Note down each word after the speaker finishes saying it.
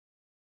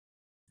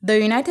The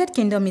United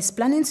Kingdom is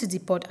planning to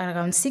deport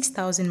around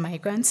 6,000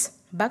 migrants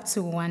back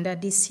to Rwanda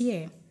this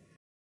year.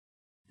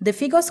 The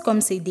figures come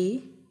a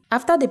day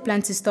after the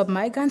plan to stop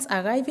migrants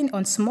arriving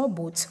on small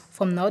boats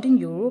from Northern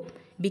Europe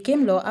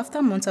became law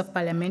after months of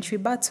parliamentary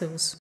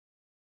battles.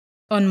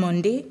 On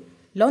Monday,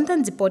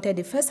 London deported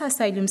the first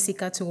asylum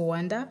seeker to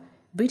Rwanda,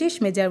 British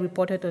media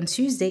reported on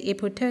Tuesday,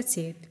 April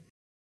 30th.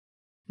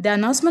 The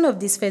announcement of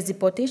this first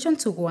deportation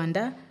to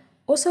Rwanda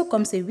also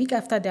comes a week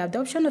after the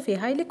adoption of a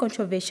highly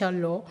controversial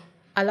law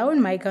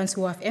allowing migrants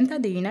who have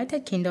entered the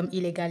United Kingdom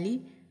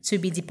illegally to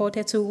be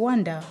deported to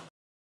Rwanda.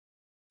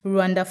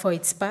 Rwanda, for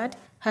its part,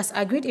 has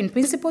agreed in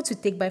principle to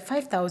take back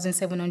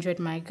 5,700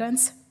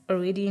 migrants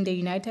already in the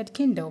United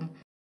Kingdom.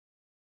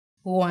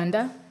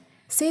 Rwanda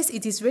says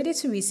it is ready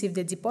to receive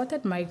the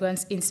deported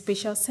migrants in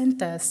special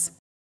centers.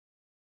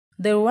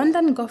 The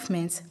Rwandan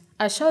government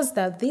assures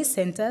that these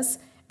centers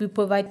will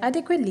provide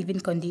adequate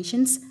living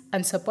conditions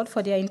and support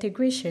for their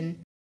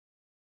integration.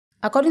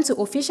 According to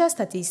official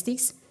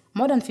statistics,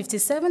 more than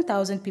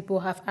 57,000 people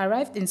have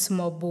arrived in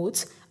small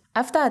boats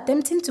after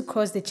attempting to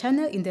cross the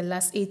channel in the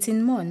last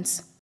 18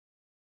 months.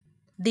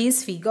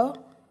 This figure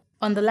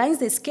underlines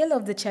the scale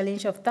of the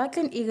challenge of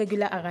tackling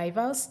irregular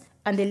arrivals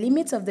and the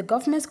limits of the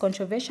government's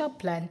controversial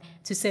plan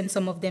to send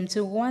some of them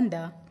to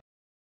Rwanda.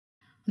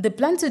 The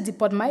plan to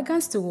deport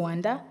migrants to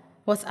Rwanda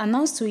was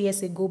announced 2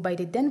 years ago by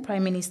the then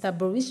Prime Minister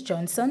Boris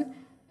Johnson,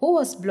 who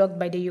was blocked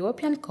by the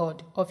European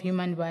Court of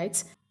Human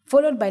Rights,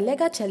 followed by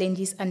legal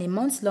challenges and a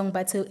months-long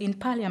battle in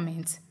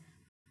Parliament.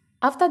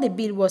 After the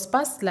bill was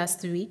passed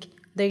last week,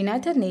 the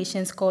United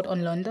Nations called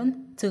on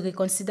London to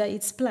reconsider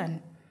its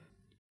plan.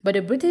 But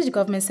the British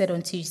government said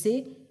on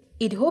Tuesday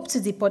it hoped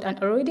to deport an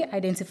already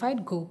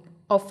identified group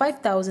of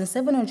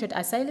 5,700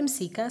 asylum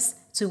seekers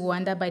to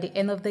Rwanda by the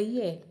end of the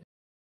year.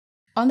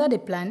 Under the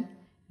plan,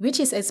 which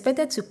is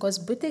expected to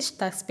cost British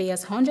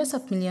taxpayers hundreds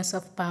of millions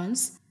of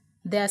pounds,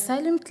 the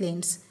asylum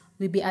claims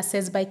will be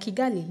assessed by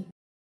Kigali.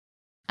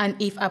 And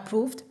if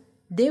approved,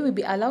 they will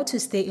be allowed to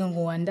stay in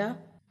Rwanda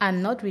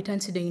and not return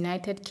to the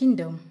United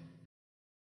Kingdom.